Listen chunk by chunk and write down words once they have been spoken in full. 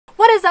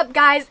up,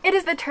 guys? It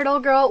is the Turtle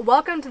Girl.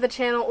 Welcome to the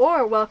channel,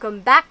 or welcome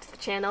back to the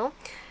channel.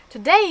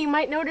 Today you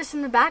might notice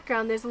in the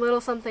background there's a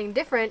little something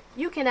different.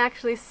 You can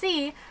actually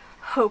see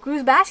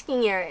Hoku's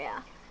basking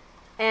area.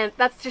 And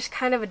that's just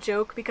kind of a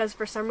joke because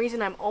for some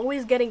reason I'm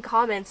always getting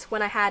comments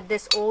when I had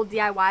this old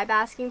DIY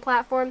basking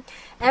platform.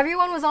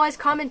 Everyone was always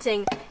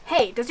commenting,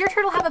 hey, does your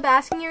turtle have a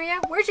basking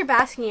area? Where's your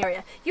basking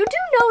area? You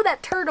do know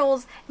that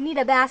turtles need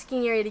a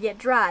basking area to get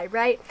dry,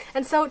 right?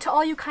 And so to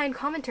all you kind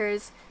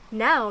commenters,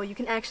 now you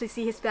can actually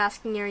see his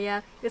basking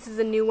area. This is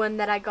a new one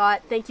that I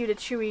got. Thank you to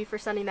Chewy for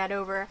sending that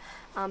over.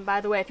 By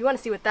the way, if you want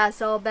to see what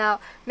that's all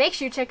about, make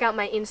sure you check out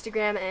my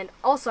Instagram. And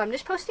also, I'm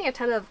just posting a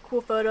ton of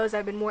cool photos.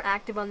 I've been more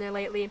active on there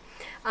lately.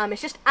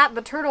 It's just at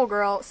the Turtle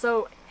Girl,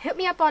 so hit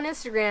me up on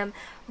Instagram.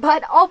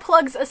 But all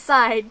plugs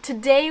aside,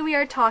 today we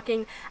are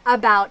talking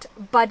about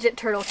budget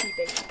turtle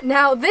keeping.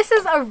 Now, this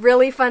is a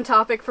really fun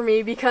topic for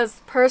me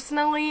because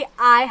personally,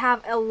 I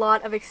have a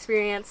lot of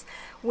experience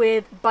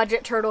with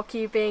budget turtle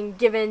keeping,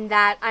 given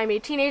that I'm a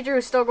teenager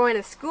who's still going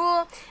to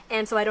school,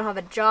 and so I don't have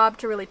a job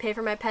to really pay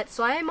for my pets,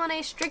 so I am on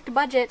a strict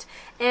budget,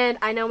 and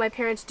I know my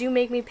parents do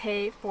make me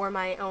pay for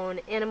my own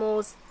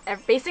animals.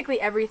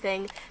 Basically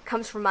everything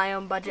comes from my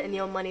own budget and the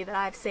own money that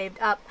I've saved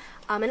up,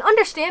 and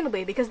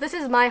understandably, because this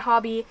is my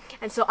hobby,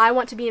 and so I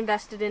want to be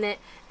invested in it,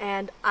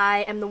 and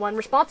I am the one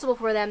responsible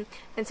for them,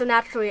 and so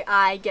naturally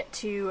I get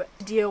to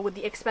deal with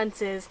the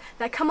expenses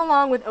that come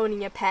along with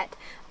owning a pet.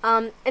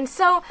 And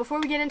so, before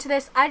we get into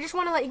this, I just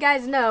want to let you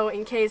guys know,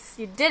 in case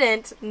you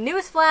didn't,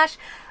 newsflash,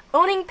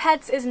 owning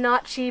pets is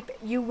not cheap.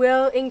 You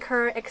will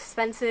incur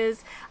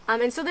expenses,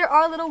 and so there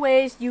are little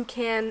ways you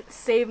can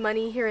save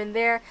money here and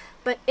there,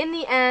 but in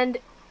the end,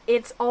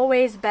 it's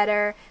always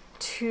better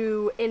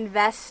to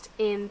invest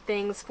in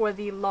things for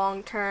the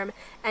long term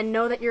and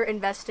know that you're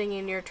investing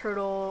in your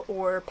turtle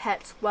or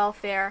pet's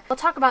welfare. I'll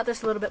talk about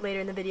this a little bit later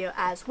in the video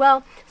as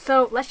well,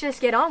 so let's just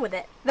get on with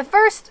it. The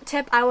first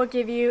tip I will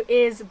give you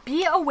is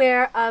be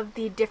aware of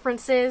the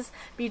differences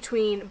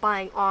between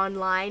buying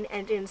online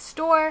and in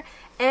store,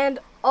 and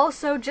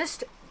also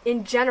just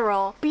in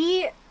general,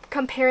 be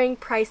comparing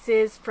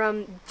prices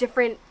from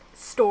different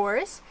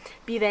stores,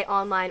 be they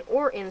online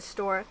or in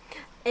store,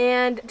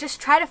 and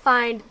just try to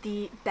find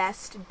the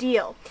best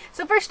deal.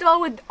 So first of all,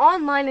 with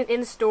online and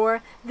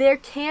in-store, there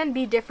can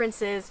be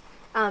differences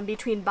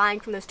between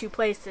buying from those two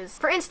places.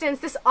 For instance,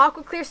 this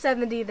Aquaclear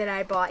 70 that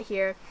I bought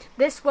here,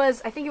 this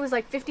was, I think it was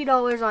like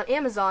 $50 on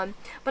Amazon,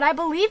 but I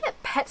believe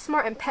at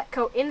PetSmart and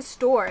Petco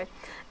in-store,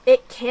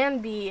 it can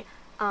be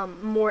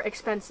more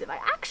expensive. I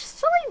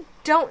actually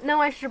don't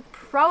know. I should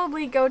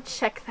probably go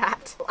check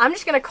that. I'm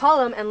just gonna call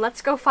them and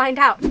let's go find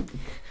out.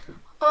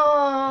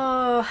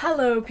 Oh,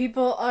 hello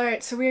people.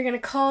 Alright, so we're gonna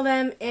call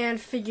them and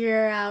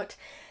figure out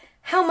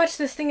how much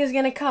this thing is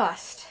gonna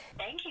cost.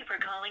 Thank you for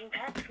calling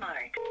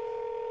PetSmart.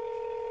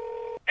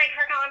 Thanks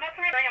for calling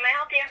PetSmart. How may I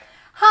help you?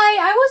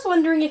 Hi, I was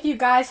wondering if you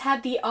guys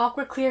had the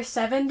Aquaclear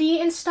 70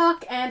 in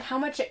stock and how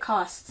much it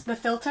costs, the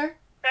filter.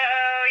 So,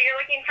 you're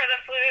looking for the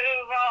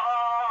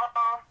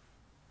Fluval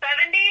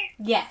 70?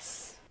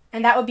 Yes.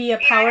 And that would be a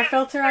power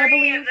filter, I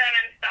believe? I have 3 of them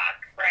in stock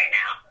right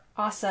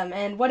now. Awesome.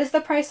 And what is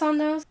the price on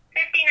those?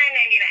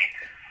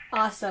 $59.99.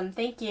 Awesome.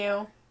 Thank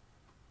you.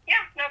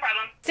 Yeah, no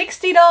problem.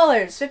 $60.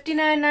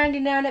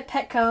 $59.99 at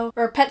Petco,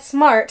 or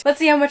PetSmart. Let's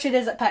see how much it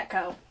is at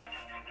Petco.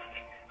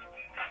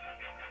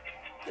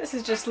 This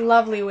is just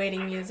lovely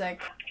waiting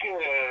music. Good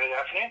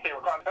afternoon. Thank you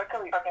for calling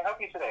Petco. How can I help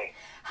you today?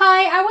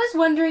 Hi, I was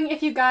wondering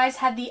if you guys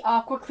had the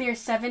Aquaclear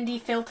 70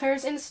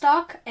 filters in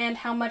stock and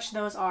how much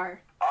those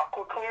are.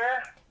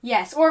 Aquaclear?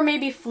 Yes, or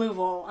maybe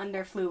Fluval,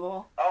 under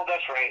Fluval. Oh,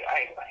 that's right.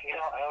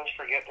 I always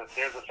forget that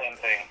they're the same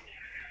thing.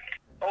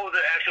 Oh, the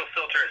actual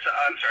filter is,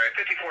 I'm sorry,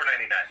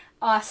 $54.99.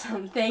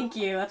 Awesome, thank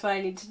you. That's what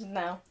I needed to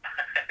know.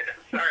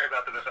 Sorry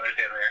about the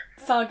misunderstanding there.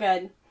 It's all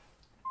good.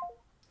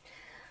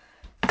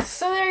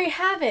 So there you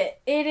have it.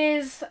 It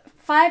is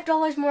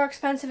 $5 more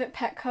expensive at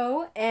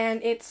Petco,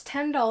 and it's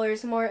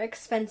 $10 more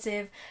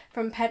expensive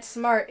from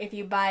PetSmart if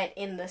you buy it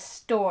in the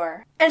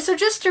store. And so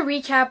just to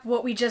recap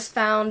what we just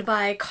found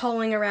by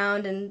calling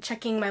around and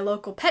checking my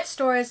local pet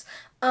stores,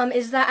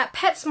 is that at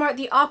PetSmart,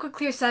 the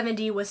Aquaclear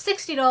 70 was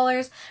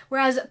 $60,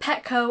 whereas at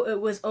Petco,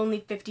 it was only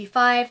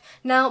 $55.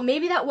 Now,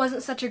 maybe that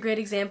wasn't such a great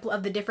example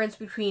of the difference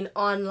between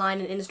online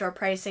and in-store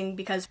pricing,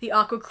 because the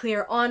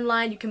Aquaclear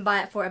online, you can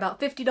buy it for about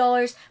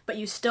 $50, but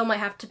you still might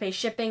have to pay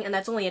shipping, and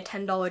that's only a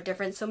 $10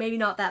 difference, so maybe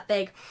not that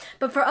big.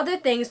 But for other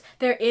things,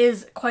 there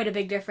is quite a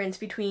big difference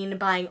between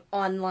buying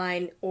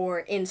online or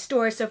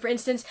in-store. So for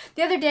instance,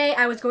 the other day,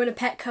 I was going to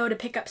Petco to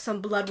pick up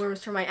some bloodworms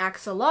for my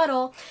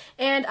axolotl,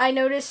 and I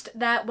noticed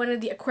that one of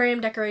the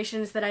aquarium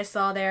decorations that I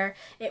saw there,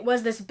 it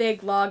was this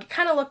big log. It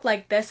kind of looked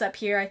like this up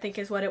here, I think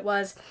is what it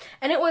was.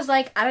 And it was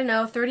like, I don't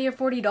know, $30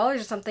 or $40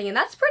 or something, and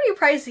that's pretty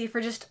pricey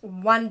for just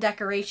one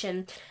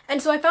decoration. And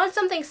so I found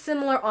something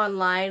similar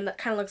online that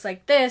kind of looks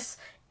like this,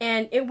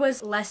 and it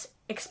was less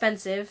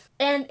expensive,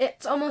 and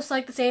it's almost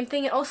like the same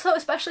thing. And also,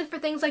 especially for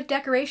things like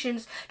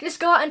decorations, just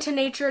go out into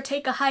nature,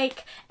 take a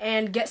hike,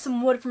 and get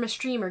some wood from a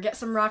stream or get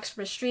some rocks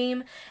from a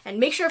stream,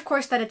 and make sure, of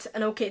course, that it's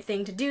an okay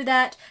thing to do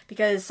that,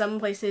 because some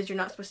places you're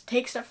not supposed to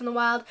take stuff from the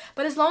wild,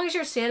 but as long as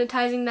you're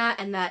sanitizing that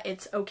and that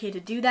it's okay to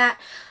do that,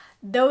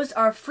 those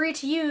are free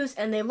to use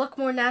and they look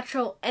more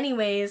natural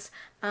anyways.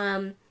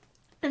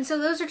 And so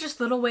those are just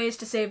little ways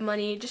to save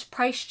money. Just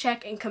price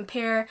check and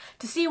compare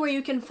to see where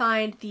you can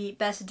find the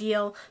best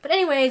deal. But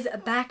anyways,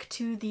 back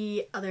to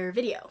the other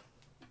video.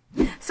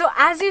 So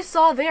as you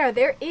saw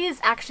there is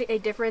actually a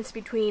difference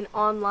between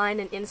online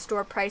and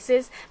in-store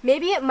prices.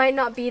 Maybe it might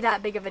not be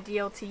that big of a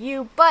deal to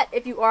you, but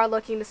if you are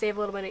looking to save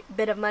a little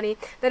bit of money,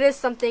 that is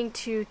something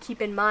to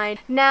keep in mind.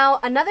 Now,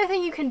 another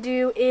thing you can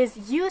do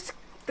is use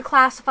the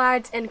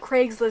classifieds and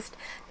Craigslist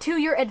to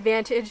your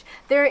advantage.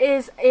 There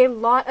is a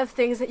lot of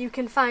things that you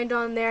can find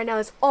on there. Now,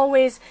 as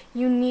always,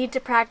 you need to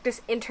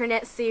practice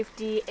internet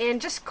safety and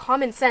just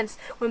common sense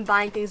when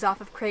buying things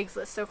off of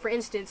Craigslist. So for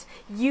instance,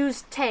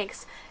 used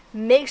tanks.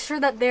 Make sure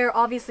that they're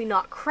obviously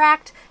not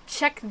cracked.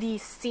 Check the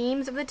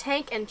seams of the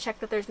tank and check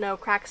that there's no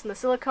cracks in the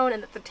silicone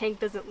and that the tank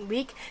doesn't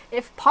leak.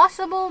 If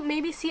possible,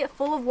 maybe see it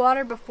full of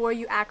water before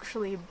you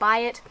actually buy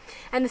it.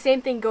 And the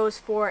same thing goes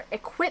for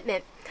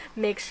equipment.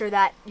 Make sure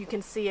that you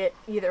can see it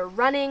either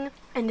running,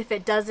 and if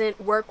it doesn't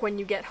work when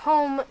you get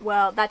home,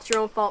 well, that's your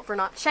own fault for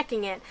not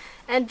checking it.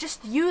 And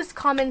just use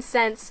common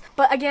sense.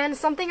 But again,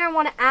 something I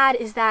want to add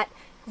is that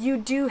you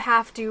do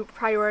have to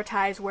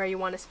prioritize where you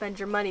want to spend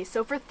your money.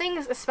 So for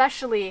things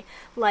especially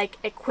like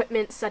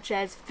equipment such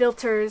as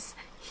filters,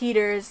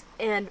 heaters,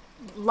 and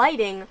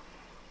lighting,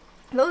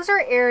 those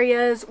are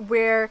areas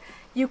where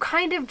you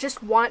kind of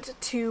just want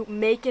to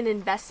make an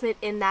investment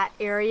in that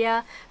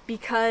area,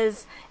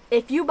 because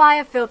if you buy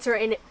a filter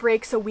and it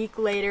breaks a week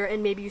later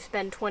and maybe you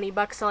spend 20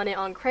 bucks on it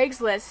on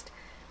Craigslist,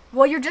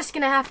 well, you're just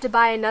going to have to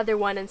buy another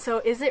one. And so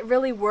is it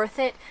really worth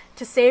it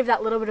to save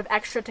that little bit of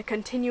extra to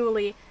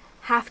continually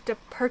have to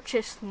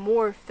purchase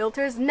more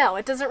filters? No,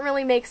 it doesn't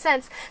really make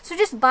sense. So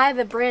just buy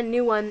the brand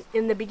new one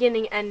in the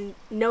beginning and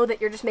know that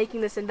you're just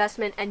making this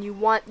investment and you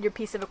want your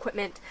piece of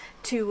equipment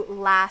to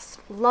last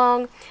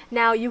long.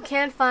 Now, you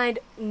can find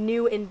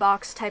new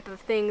in-box type of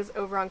things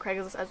over on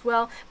Craigslist as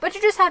well, but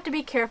you just have to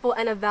be careful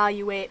and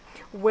evaluate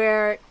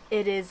where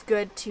it is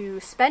good to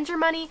spend your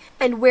money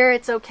and where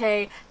it's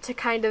okay to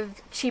kind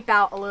of cheap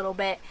out a little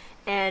bit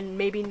and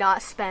maybe not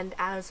spend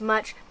as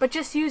much, but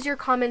just use your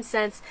common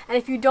sense. And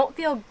if you don't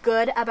feel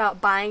good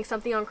about buying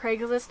something on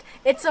Craigslist,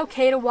 it's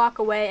okay to walk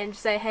away and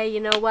just say, hey, you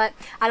know what,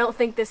 I don't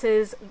think this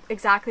is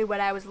exactly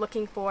what I was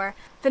looking for.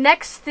 The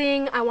next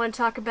thing I want to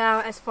talk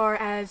about as far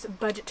as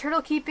budget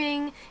turtle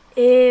keeping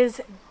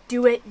is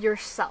do it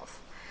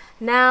yourself.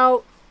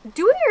 Now,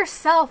 do it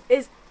yourself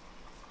is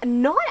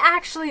not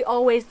actually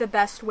always the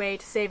best way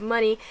to save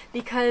money,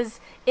 because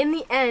in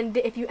the end,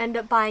 if you end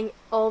up buying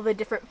all the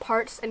different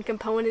parts and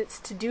components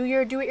to do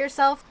your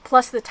do-it-yourself,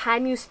 plus the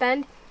time you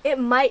spend, it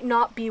might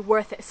not be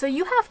worth it. So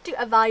you have to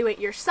evaluate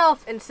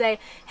yourself and say,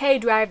 hey,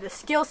 do I have the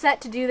skill set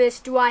to do this?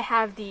 Do I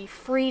have the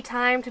free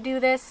time to do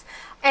this?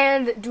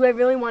 And do I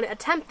really want to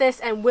attempt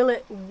this, and will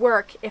it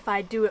work if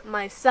I do it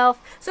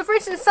myself? So for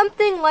instance,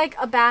 something like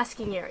a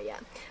basking area.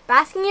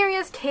 Basking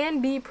areas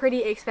can be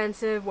pretty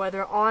expensive,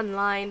 whether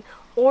online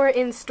or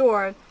in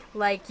store.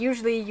 Like,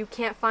 usually you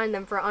can't find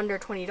them for under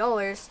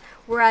 $20,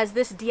 whereas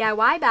this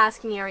DIY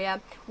basking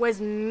area was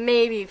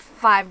maybe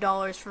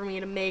 $5 for me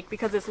to make,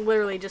 because it's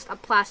literally just a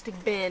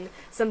plastic bin,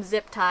 some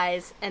zip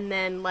ties, and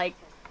then like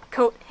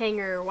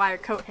wire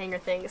coat hanger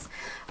things.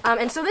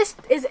 And so this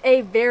is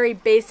a very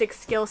basic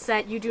skill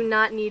set. You do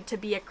not need to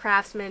be a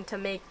craftsman to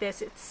make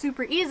this. It's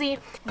super easy.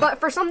 But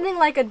for something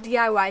like a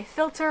DIY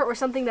filter, or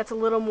something that's a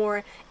little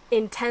more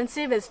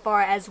intensive as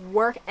far as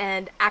work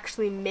and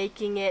actually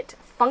making it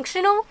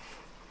functional,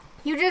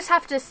 you just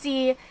have to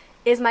see,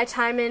 is my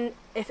time and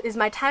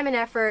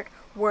effort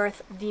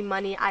worth the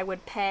money I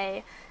would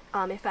pay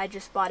if I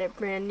just bought it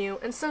brand new.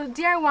 And so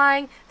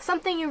DIYing,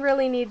 something you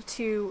really need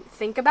to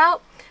think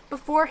about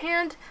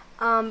beforehand.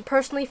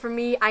 Personally for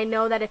me, I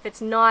know that if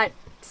it's not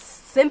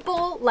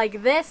simple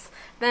like this,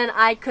 then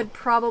I could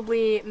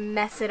probably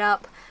mess it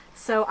up.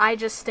 So I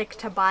just stick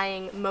to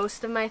buying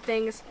most of my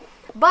things.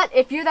 But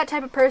if you're that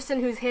type of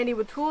person who's handy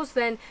with tools,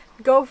 then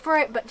go for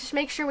it, but just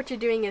make sure what you're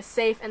doing is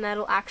safe and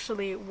that'll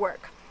actually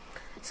work.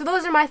 So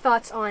those are my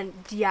thoughts on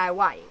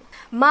DIYing.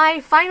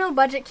 My final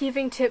budget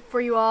keeping tip for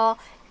you all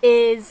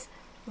is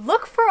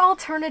look for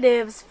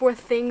alternatives for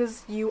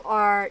things you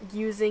are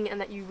using and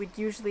that you would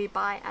usually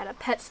buy at a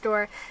pet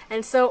store.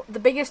 And so the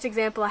biggest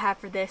example I have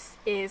for this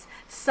is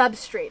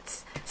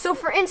substrates. So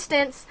for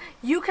instance,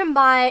 you can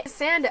buy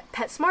sand at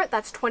PetSmart.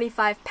 That's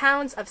 25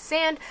 pounds of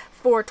sand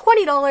for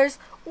 $20,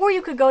 or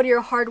you could go to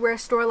your hardware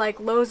store like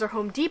Lowe's or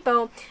Home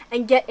Depot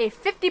and get a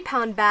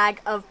 50-pound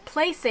bag of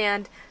play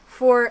sand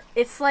for,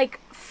 it's like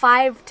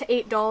 $5 to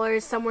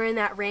 $8, somewhere in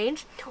that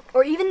range.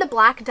 Or even the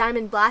black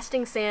diamond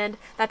blasting sand,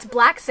 that's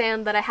black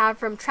sand that I have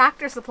from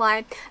Tractor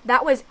Supply,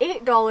 that was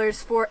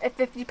 $8 for a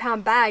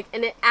 50-pound bag,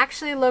 and it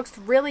actually looks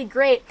really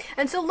great.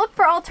 And so look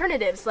for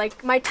alternatives,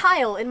 like my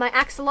tile in my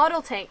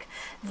axolotl tank.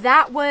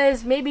 That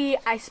was, maybe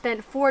I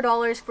spent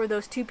 $4 for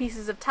those 2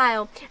 pieces of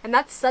tile, and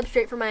that's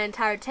substrate for my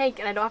entire tank,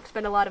 and I don't have to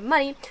spend a lot of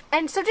money.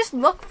 And so just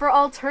look for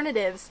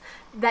alternatives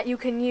that you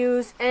can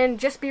use and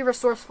just be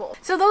resourceful.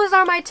 So those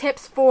are my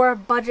tips for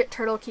budget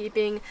turtle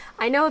keeping.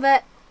 I know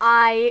that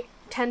I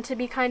tend to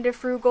be kind of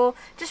frugal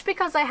just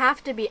because I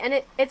have to be,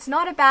 and it's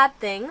not a bad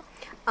thing,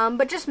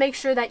 but just make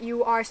sure that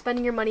you are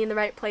spending your money in the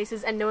right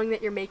places and knowing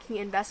that you're making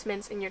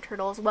investments in your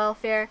turtles'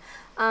 welfare.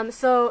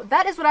 So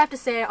that is what I have to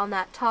say on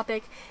that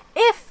topic.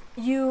 If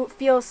you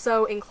feel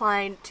so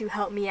inclined to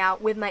help me out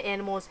with my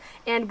animals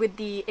and with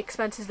the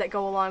expenses that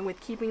go along with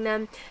keeping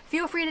them,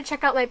 feel free to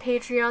check out my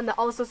Patreon that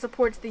also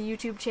supports the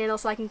YouTube channel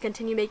so I can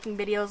continue making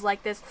videos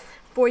like this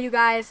for you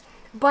guys.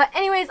 But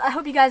anyways, I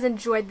hope you guys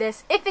enjoyed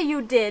this. If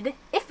you did,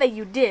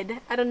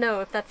 I don't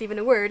know if that's even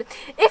a word.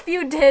 If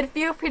you did,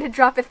 feel free to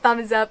drop a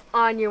thumbs up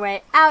on your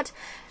way out.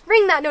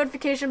 Ring that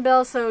notification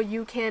bell so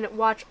you can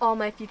watch all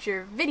my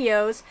future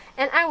videos.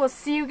 And I will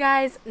see you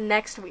guys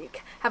next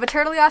week. Have a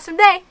totally awesome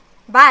day.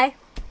 Bye.